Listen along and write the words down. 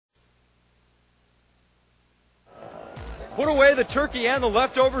Put away the turkey and the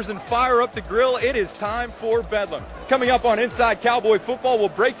leftovers and fire up the grill. It is time for Bedlam. Coming up on Inside Cowboy Football, we'll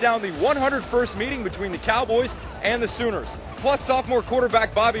break down the 101st meeting between the Cowboys and the Sooners. Plus, sophomore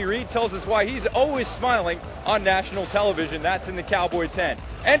quarterback Bobby Reed tells us why he's always smiling on national television. That's in the Cowboy 10.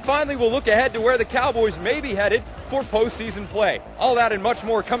 And finally, we'll look ahead to where the Cowboys may be headed for postseason play. All that and much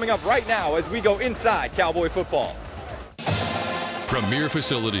more coming up right now as we go inside Cowboy Football. Premier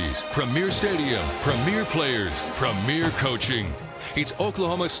facilities, premier stadium, premier players, premier coaching. It's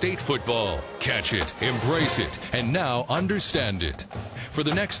Oklahoma State football. Catch it, embrace it, and now understand it. For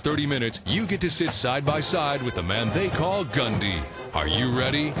the next 30 minutes, you get to sit side by side with the man they call Gundy. Are you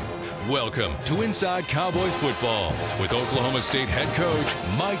ready? Welcome to Inside Cowboy Football with Oklahoma State head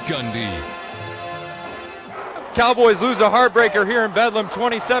coach Mike Gundy. Cowboys lose a heartbreaker here in Bedlam,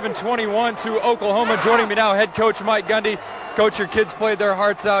 27-21 to Oklahoma. Joining me now, head coach Mike Gundy. Coach, your kids played their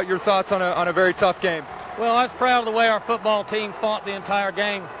hearts out. Your thoughts on a very tough game? Well, I was proud of the way our football team fought the entire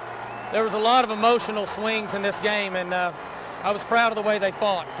game. There was a lot of emotional swings in this game, and I was proud of the way they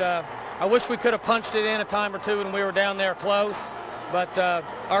fought. I wish we could have punched it in a time or two when we were down there close, but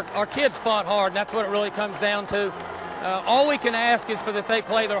our kids fought hard, and that's what it really comes down to. All we can ask is that they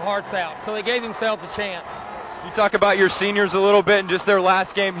play their hearts out, so they gave themselves a chance. You talk about your seniors a little bit, and just their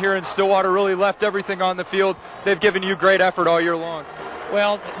last game here in Stillwater really left everything on the field. They've given you great effort all year long.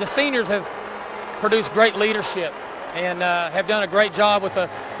 Well, the seniors have produced great leadership and have done a great job with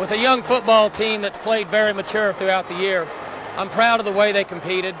a young football team that's played very mature throughout the year. I'm proud of the way they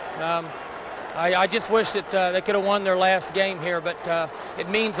competed. I just wish that they could have won their last game here, but it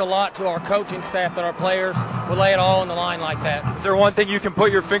means a lot to our coaching staff that our players will lay it all on the line like that. Is there one thing you can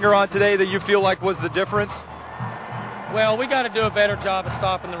put your finger on today that you feel like was the difference? Well, we got to do a better job of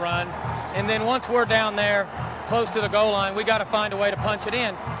stopping the run. And then once we're down there close to the goal line, we got to find a way to punch it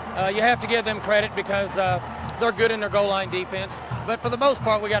in. You have to give them credit because they're good in their goal line defense. But for the most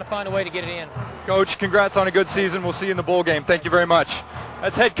part, we got to find a way to get it in. Coach, congrats on a good season. We'll see you in the bowl game. Thank you very much.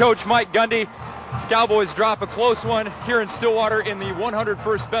 That's head coach Mike Gundy. Cowboys drop a close one here in Stillwater in the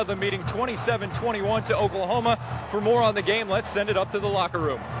 101st Bedlam meeting, 27-21 to Oklahoma. For more on the game, let's send it up to the locker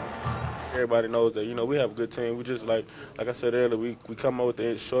room. Everybody knows that, we have a good team. We just, like I said earlier, we come up with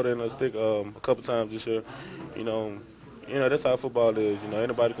the short end of the stick a couple times this year. That's how football is.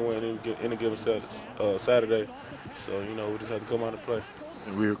 Anybody can win any given Saturday. So, we just have to come out and play.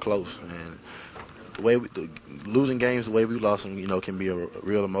 We were close, and the way losing games the way we lost them, can be a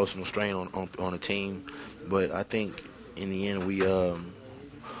real emotional strain on a team. But I think in the end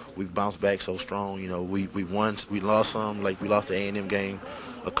we've bounced back so strong. We won, we lost some, like we lost the A&M game,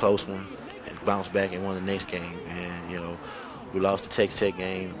 a close one, and bounced back and won the next game. And we lost the Texas Tech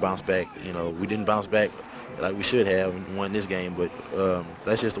game, bounced back. We didn't bounce back like we should have and won this game, but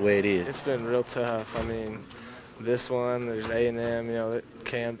that's just the way it is. It's been real tough. I mean, this one, there's A&M,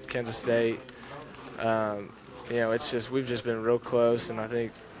 Kansas State. It's just we've just been real close, and I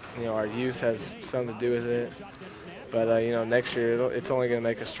think our youth has something to do with it. But next year it's only going to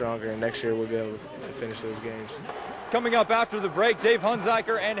make us stronger, and next year we'll be able to finish those games. Coming up after the break, Dave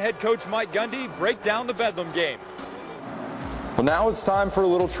Hunziker and head coach Mike Gundy break down the Bedlam game. Well, now it's time for a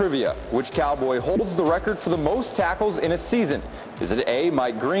little trivia. Which Cowboy holds the record for the most tackles in a season? Is it A,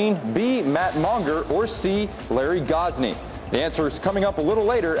 Mike Green, B, Matt Monger, or C, Larry Gosney? The answer is coming up a little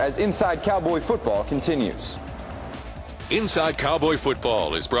later as Inside Cowboy Football continues. Inside Cowboy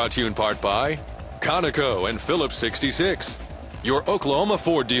Football is brought to you in part by Conoco and Phillips 66, your Oklahoma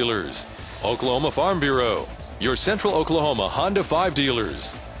Ford dealers, Oklahoma Farm Bureau, your Central Oklahoma Honda 5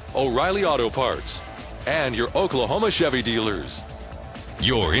 dealers, O'Reilly Auto Parts, and your Oklahoma Chevy dealers.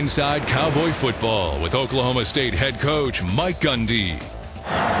 Your Inside Cowboy Football with Oklahoma State head coach Mike Gundy.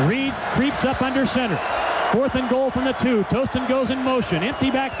 Reed creeps up under center. 4th and goal from the 2. Tostin goes in motion. Empty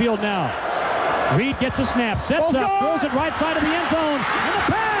backfield now. Reed gets a snap, sets up, throws it right side of the end zone, and the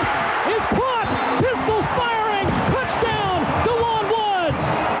pass is caught. Pistols firing. Touchdown, DeJuan Woods.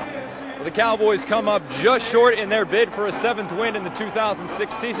 Well, the Cowboys come up just short in their bid for a 7th win in the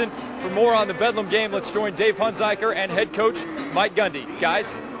 2006 season. For more on the Bedlam game, let's join Dave Hunziker and head coach Mike Gundy.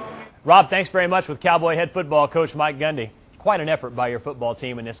 Guys. Rob, thanks very much with Cowboy head football coach Mike Gundy. Quite an effort by your football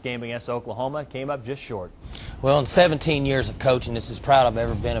team in this game against Oklahoma. Came up just short. Well, in 17 years of coaching, it's as proud I've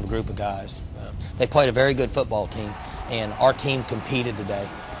ever been of a group of guys. They played a very good football team, and our team competed today.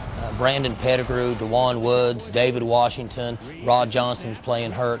 Brandon Pettigrew, DeJuan Woods, David Washington, Rod Johnson's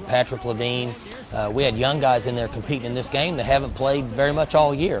playing hurt, Patrick Levine. We had young guys in there competing in this game that haven't played very much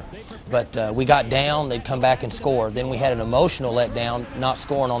all year. But we got down, they'd come back and score. Then we had an emotional letdown, not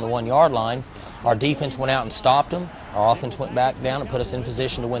scoring on the 1-yard line. Our defense went out and stopped them. Our offense went back down and put us in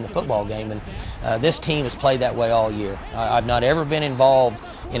position to win the football game. And this team has played that way all year. I've not ever been involved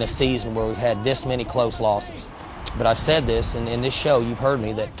in a season where we've had this many close losses. But I've said this, and in this show you've heard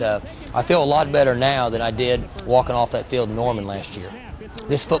me, that I feel a lot better now than I did walking off that field in Norman last year.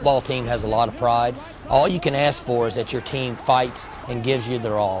 This football team has a lot of pride. All you can ask for is that your team fights and gives you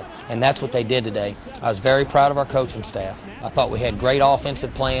their all, and that's what they did today. I was very proud of our coaching staff. I thought we had great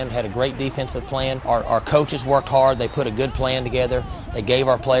offensive plan, had a great defensive plan. Our coaches worked hard. They put a good plan together. They gave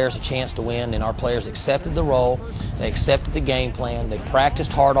our players a chance to win, and our players accepted the role. They accepted the game plan. They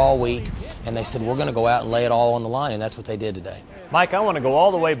practiced hard all week, and they said, we're going to go out and lay it all on the line, and that's what they did today. Mike, I want to go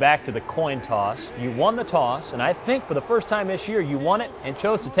all the way back to the coin toss. You won the toss, and I think for the first time this year you won it and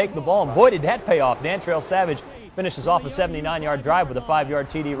chose to take the ball, and boy, did that pay off. Dantrell Savage finishes off a 79-yard drive with a 5-yard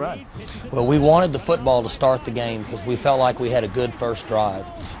TD run. Well, we wanted the football to start the game because we felt like we had a good first drive.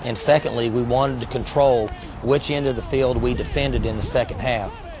 And secondly, we wanted to control which end of the field we defended in the second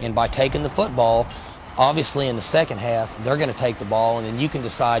half. And by taking the football, obviously in the second half, they're going to take the ball, and then you can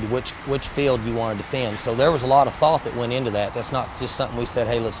decide which field you want to defend. So there was a lot of thought that went into that. That's not just something we said,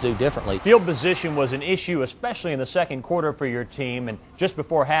 hey, let's do differently. Field position was an issue, especially in the second quarter for your team, and just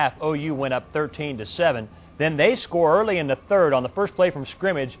before half, OU went up 13-7. Then they score early in the third on the first play from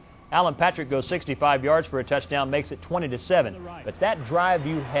scrimmage. Alan Patrick goes 65 yards for a touchdown, makes it 20-7. But that drive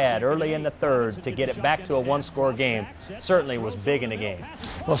you had early in the third to get it back to a one-score game certainly was big in the game.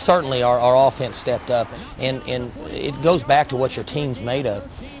 Well, certainly our offense stepped up, and it goes back to what your team's made of.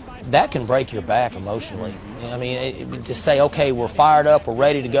 That can break your back emotionally. I mean, to say, okay, we're fired up, we're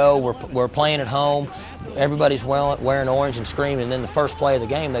ready to go, we're playing at home, everybody's wearing orange and screaming, and then the first play of the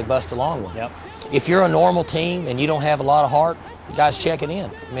game, they bust a long one. Yep. If you're a normal team and you don't have a lot of heart, guys, check it in.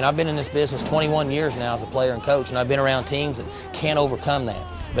 I mean, I've been in this business 21 years now as a player and coach, and I've been around teams that can't overcome that.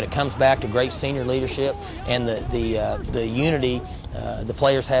 But it comes back to great senior leadership and the unity the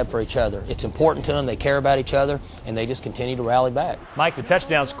players have for each other. It's important to them. They care about each other, and they just continue to rally back. Mike, the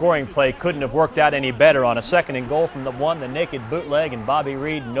touchdown scoring play couldn't have worked out any better. On a 2nd and goal from the naked bootleg, and Bobby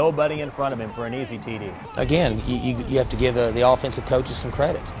Reed, nobody in front of him for an easy TD. Again, you have to give the offensive coaches some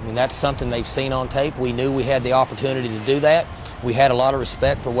credit. I mean, that's something they've seen on tape. We knew we had the opportunity to do that. We had a lot of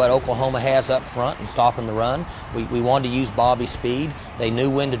respect for what Oklahoma has up front and stopping the run. We wanted to use Bobby's speed. They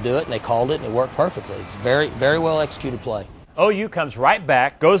knew when to do it, and they called it, and it worked perfectly. It's very, very well executed play. OU comes right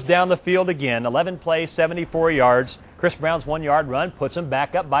back, goes down the field again, 11 plays, 74 yards. Chris Brown's 1-yard run puts them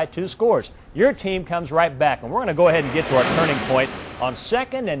back up by 2 scores. Your team comes right back, and we're going to go ahead and get to our turning point. On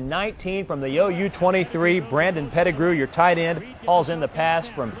 2nd and 19 from the OU 23, Brandon Pettigrew, your tight end, hauls in the pass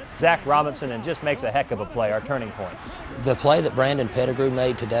from Zach Robinson and just makes a heck of a play, our turning point. The play that Brandon Pettigrew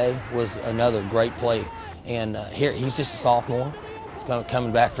made today was another great play. And here, he's just a sophomore. He's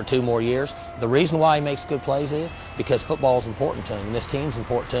coming back for 2 more years. The reason why he makes good plays is because football is important to him, and this team's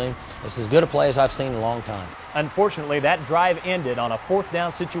important to him. It's as good a play as I've seen in a long time. Unfortunately, that drive ended on a 4th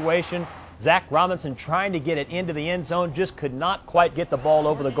down situation. Zach Robinson, trying to get it into the end zone, just could not quite get the ball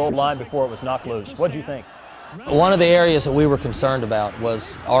over the goal line before it was knocked loose. What do you think? One of the areas that we were concerned about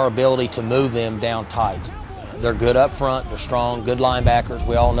was our ability to move them down tight. They're good up front, they're strong, good linebackers,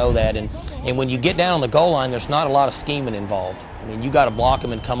 we all know that. And when you get down on the goal line, there's not a lot of scheming involved. I mean, you got to block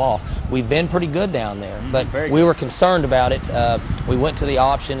them and come off. We've been pretty good down there, but we were concerned about it. We went to the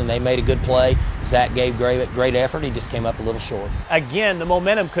option, and they made a good play. Zach gave great effort. He just came up a little short. Again, the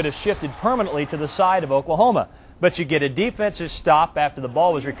momentum could have shifted permanently to the side of Oklahoma. But you get a defensive stop after the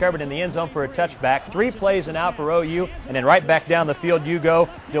ball was recovered in the end zone for a touchback. 3 plays and out for OU, and then right back down the field you go.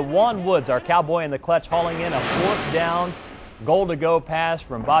 DeJuan Woods, our Cowboy in the clutch, hauling in a 4th down, goal-to-go pass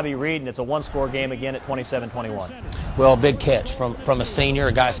from Bobby Reed, and it's a 1-score game again at 27-21. Well, big catch from a senior,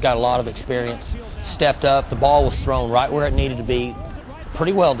 a guy that's got a lot of experience. Stepped up, the ball was thrown right where it needed to be,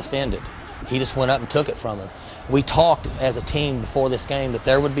 pretty well defended. He just went up and took it from him. We talked as a team before this game that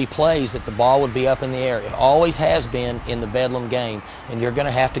there would be plays that the ball would be up in the air. It always has been in the Bedlam game, and you're going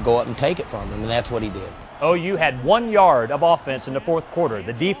to have to go up and take it from him, and that's what he did. OU had 1 yard of offense in the 4th quarter.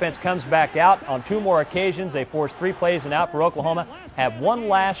 The defense comes back out on 2 more occasions. They forced 3 plays and out for Oklahoma. Have 1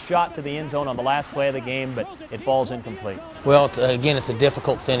 last shot to the end zone on the last play of the game, but it falls incomplete. Well, again, it's a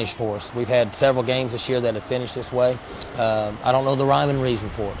difficult finish for us. We've had several games this year that have finished this way. I don't know the rhyme and reason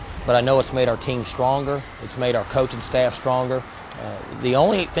for it, but I know it's made our team stronger. It's made our coaching staff stronger. The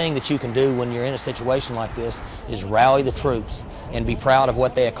only thing that you can do when you're in a situation like this is rally the troops and be proud of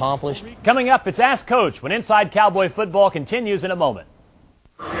what they accomplished. Coming up, it's Ask Coach when Inside Cowboy Football continues in a moment.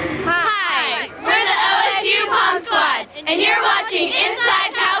 Hi, we're the OSU Palm Squad. And you're watching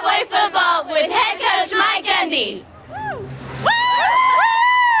Inside Cowboy Football with head coach Mike Gundy.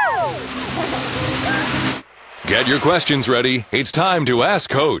 Get your questions ready. It's time to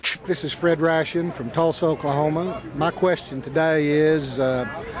ask Coach. This is Fred Ration from Tulsa, Oklahoma. My question today is,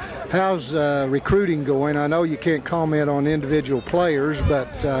 how's recruiting going? I know you can't comment on individual players,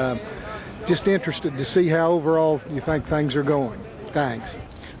 but just interested to see how overall you think things are going. Thanks.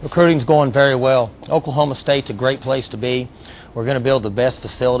 Recruiting's going very well. Oklahoma State's a great place to be. We're going to build the best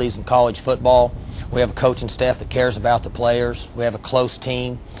facilities in college football. We have a coaching staff that cares about the players. We have a close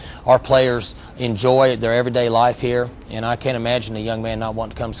team. Our players enjoy their everyday life here, and I can't imagine a young man not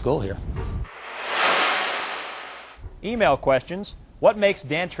wanting to come to school here. Email questions. What makes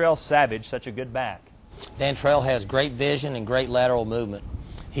Dantrell Savage such a good back? Dantrell has great vision and great lateral movement.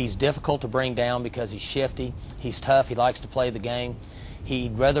 He's difficult to bring down because he's shifty. He's tough. He likes to play the game.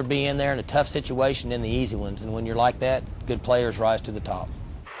 He'd rather be in there in a tough situation than the easy ones, and when you're like that, good players rise to the top.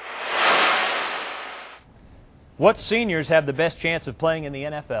 What seniors have the best chance of playing in the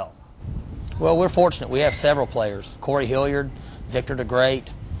NFL? Well, we're fortunate. We have several players. Corey Hilliard, Victor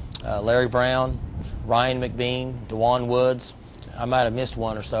DeGreat, Larry Brown, Ryan McBean, DeJuan Woods. I might have missed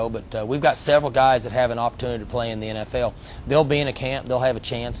one or so, but we've got several guys that have an opportunity to play in the NFL. They'll be in a camp. They'll have a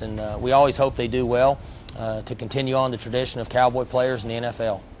chance, and we always hope they do well to continue on the tradition of Cowboy players in the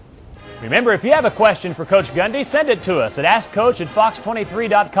NFL. Remember, if you have a question for Coach Gundy, send it to us at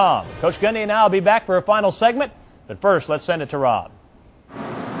askcoach@fox23.com. Coach Gundy and I will be back for a final segment, but first, let's send it to Rob.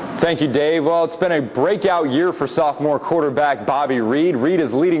 Thank you, Dave. Well, it's been a breakout year for sophomore quarterback Bobby Reed. Reed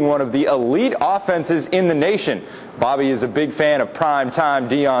is leading one of the elite offenses in the nation. Bobby is a big fan of primetime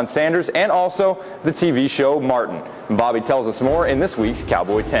Deion Sanders and also the TV show Martin. And Bobby tells us more in this week's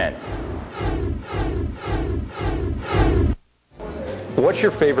Cowboy 10. What's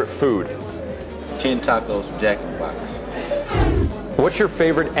your favorite food? 10 tacos from Jack in the Box. What's your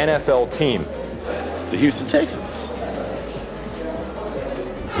favorite NFL team? The Houston Texans.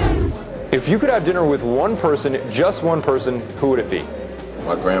 If you could have dinner with one person, just one person, who would it be?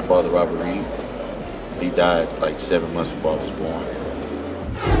 My grandfather, Robert Reed. He died like 7 months before I was born.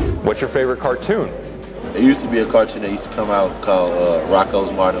 What's your favorite cartoon? There used to be a cartoon that used to come out called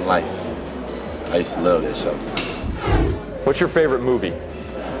Rocco's Modern Life. I used to love that show. What's your favorite movie?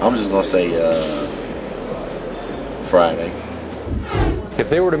 I'm just going to say Friday. If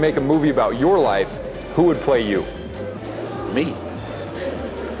they were to make a movie about your life, who would play you? Me.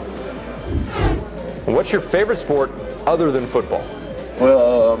 What's your favorite sport other than football?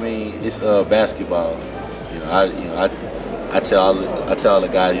 Well, I mean, it's basketball. I tell all the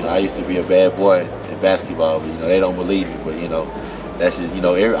guys, I used to be a bad boy in basketball, but they don't believe me. But that's just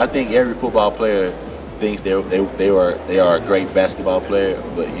I think every football player thinks they are a great basketball player,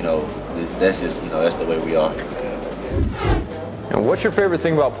 but that's just that's the way we are. And what's your favorite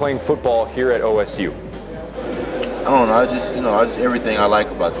thing about playing football here at OSU? I don't know. I just everything I like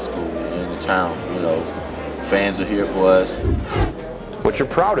about the school and the town. Fans are here for us. What's your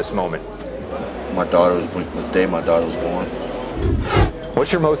proudest moment? The day my daughter was born.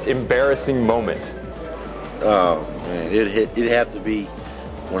 What's your most embarrassing moment? Oh man, it'd have to be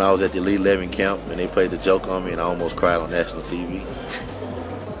when I was at the Elite 11 camp and they played the joke on me and I almost cried on national TV.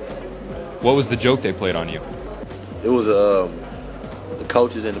 What was the joke they played on you? It was the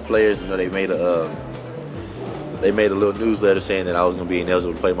coaches and the players. They made a little newsletter saying that I was going to be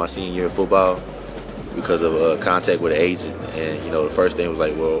ineligible to play my senior year of football because of contact with an agent. And the first thing was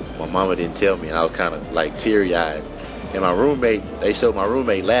like, well, my mama didn't tell me, and I was kind of like teary-eyed. And they showed my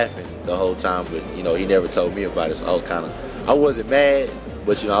roommate laughing the whole time, but he never told me about it. So I wasn't mad,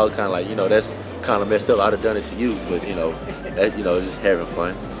 but I was kind of like, that's kind of messed up. I'd have done it to you, but just having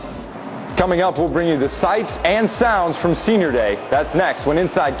fun. Coming up, we'll bring you the sights and sounds from Senior Day. That's next when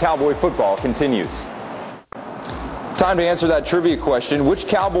Inside Cowboy Football continues. Time to answer that trivia question. Which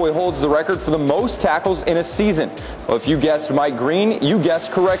Cowboy holds the record for the most tackles in a season? Well, if you guessed Mike Green, you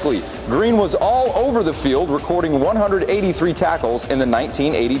guessed correctly. Green was all over the field, recording 183 tackles in the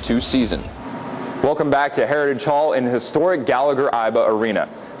 1982 season. Welcome back to Heritage Hall in historic Gallagher-Iba Arena.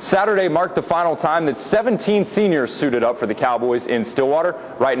 Saturday marked the final time that 17 seniors suited up for the Cowboys in Stillwater.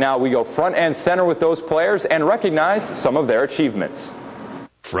 Right now, we go front and center with those players and recognize some of their achievements.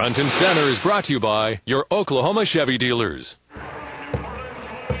 Front and Center is brought to you by your Oklahoma Chevy dealers.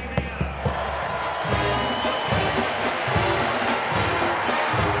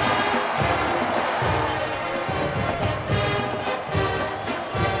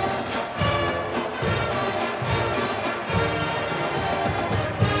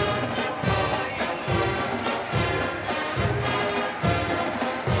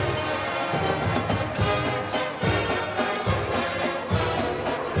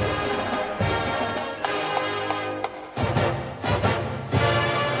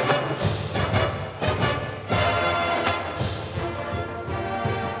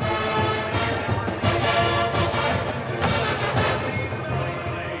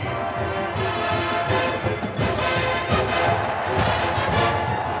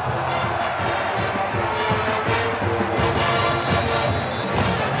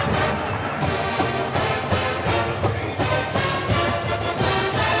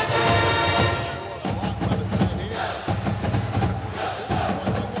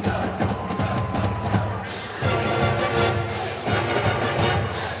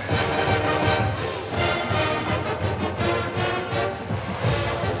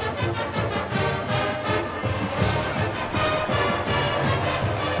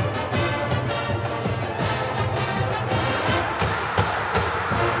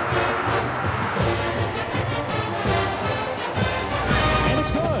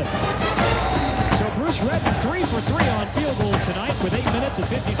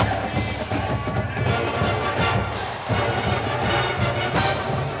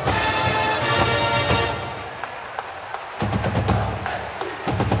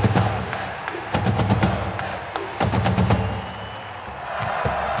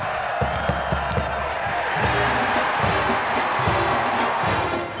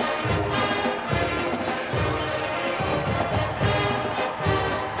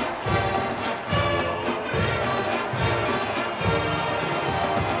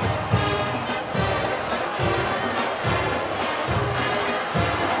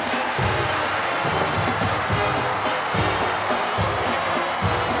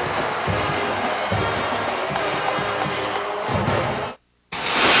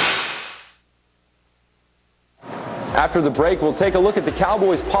 After the break, we'll take a look at the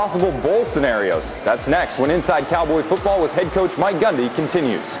Cowboys' possible bowl scenarios. That's next when Inside Cowboy Football with head coach Mike Gundy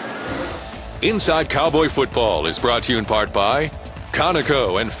continues. Inside Cowboy Football is brought to you in part by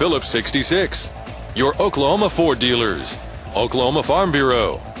Conoco and Phillips 66, your Oklahoma Ford dealers, Oklahoma Farm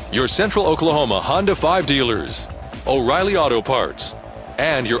Bureau, your Central Oklahoma Honda 5 dealers, O'Reilly Auto Parts,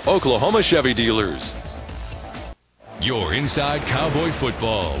 and your Oklahoma Chevy dealers. Your Inside Cowboy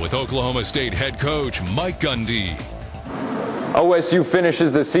Football with Oklahoma State head coach Mike Gundy. OSU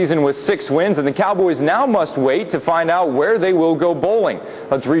finishes the season with 6 wins, and the Cowboys now must wait to find out where they will go bowling.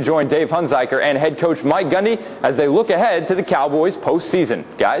 Let's rejoin Dave Hunziker and head coach Mike Gundy as they look ahead to the Cowboys postseason.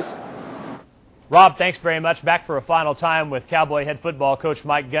 Guys? Rob, thanks very much. Back for a final time with Cowboy head football coach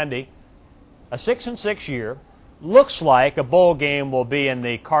Mike Gundy. A 6-6 year. Looks like a bowl game will be in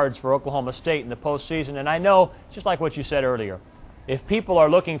the cards for Oklahoma State in the postseason. And I know, just like what you said earlier, if people are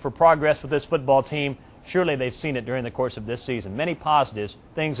looking for progress with this football team, surely they've seen it during the course of this season. Many positives,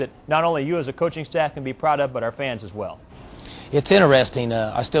 things that not only you as a coaching staff can be proud of, but our fans as well. It's interesting.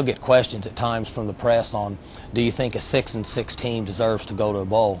 I still get questions at times from the press on, do you think a 6-6 team deserves to go to a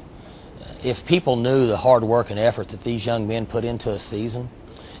bowl? If people knew the hard work and effort that these young men put into a season,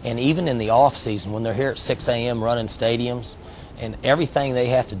 and even in the off season when they're here at 6 a.m. running stadiums and everything they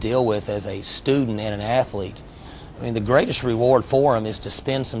have to deal with as a student and an athlete, I mean, the greatest reward for them is to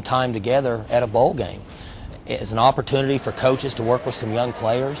spend some time together at a bowl game. It's an opportunity for coaches to work with some young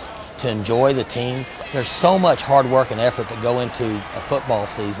players, to enjoy the team. There's so much hard work and effort that go into a football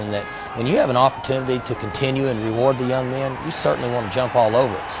season that when you have an opportunity to continue and reward the young men, you certainly want to jump all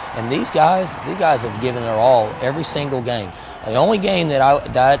over it. And these guys have given their all every single game. The only game that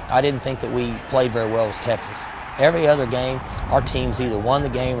I didn't think that we played very well was Texas. Every other game, our team's either won the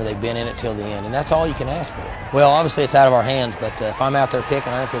game or they've been in it till the end, and that's all you can ask for. Well, obviously it's out of our hands, but if I'm out there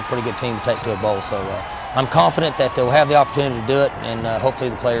picking, I think we're a pretty good team to take to a bowl. So I'm confident that they'll have the opportunity to do it, and hopefully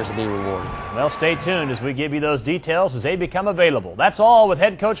the players will be rewarded. Well, stay tuned as we give you those details as they become available. That's all with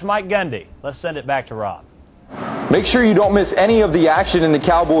head coach Mike Gundy. Let's send it back to Rob. Make sure you don't miss any of the action in the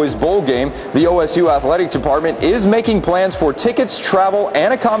Cowboys bowl game. The OSU Athletic Department is making plans for tickets, travel,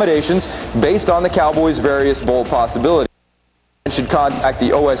 and accommodations based on the Cowboys' various bowl possibilities. You should contact the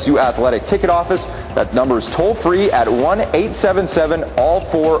OSU Athletic Ticket Office. That number is toll-free at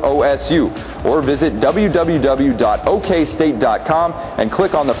 1-877-ALL-4-OSU, or visit www.okstate.com and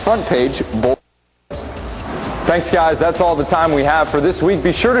click on the front page bowl. Thanks, guys. That's all the time we have for this week.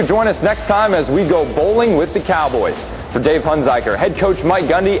 Be sure to join us next time as we go bowling with the Cowboys. For Dave Hunziker, head coach Mike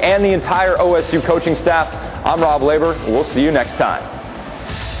Gundy, and the entire OSU coaching staff, I'm Rob Labor. We'll see you next time.